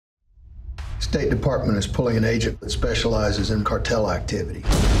State Department is pulling an agent that specializes in cartel activity.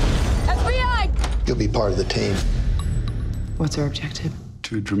 FBI! You'll be part of the team. What's our objective?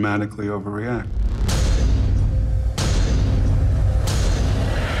 To dramatically overreact.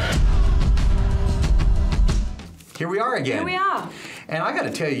 Here we are again. Here we are. And I got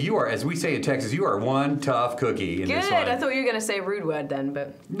to tell you, you are, as we say in Texas, you are one tough cookie in Good. this one. I thought you were going to say a rude word then,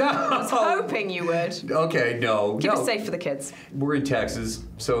 but No. I was hoping you would. Okay, no. Keep no. it safe for the kids. We're in Texas,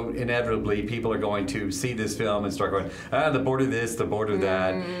 so inevitably people are going to see this film and start going, the border this, the border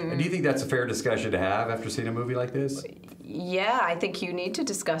that. And do you think that's a fair discussion to have after seeing a movie like this? Yeah, I think you need to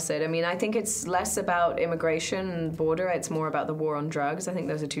discuss it. I mean, I think it's less about immigration and border. It's more about the war on drugs. I think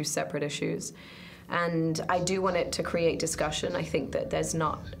those are two separate issues. And I do want it to create discussion. I think that there's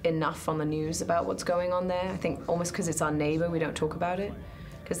not enough on the news about what's going on there. I think almost because it's our neighbor, we don't talk about it.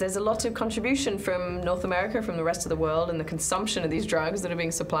 Because there's a lot of contribution from North America, from the rest of the world, and the consumption of these drugs that are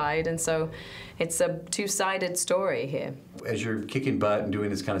being supplied. And so it's a two-sided story here. As you're kicking butt and doing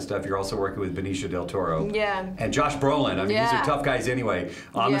this kind of stuff, you're also working with Benicio Del Toro. Yeah. And Josh Brolin. I mean, Yeah. these are tough guys anyway.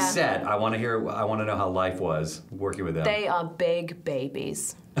 On the Yeah. set, I want to know how life was working with them. They are big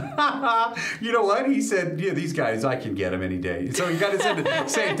babies. You know what? He said, yeah, these guys, I can get them any day. So he kind of said the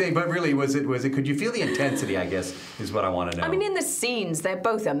same thing, but really, was it, could you feel the intensity, I guess, is what I want to know. I mean, in the scenes, they're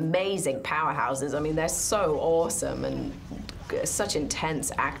both amazing powerhouses. I mean, they're so awesome and such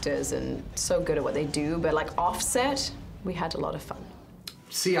intense actors and so good at what they do. But like offset, we had a lot of fun.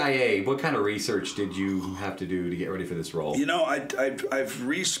 CIA, what kind of research did you have to do to get ready for this role? You know, I've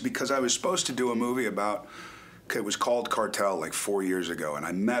researched, because I was supposed to do a movie about, it was called Cartel like 4 years ago, and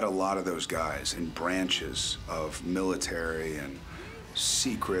I met a lot of those guys in branches of military and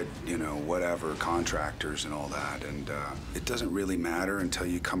secret, you know, whatever, contractors and all that. And it doesn't really matter until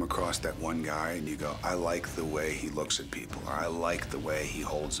you come across that one guy and you go, I like the way he looks at people, or I like the way he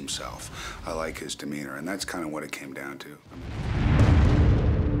holds himself. I like his demeanor, and that's kind of what it came down to.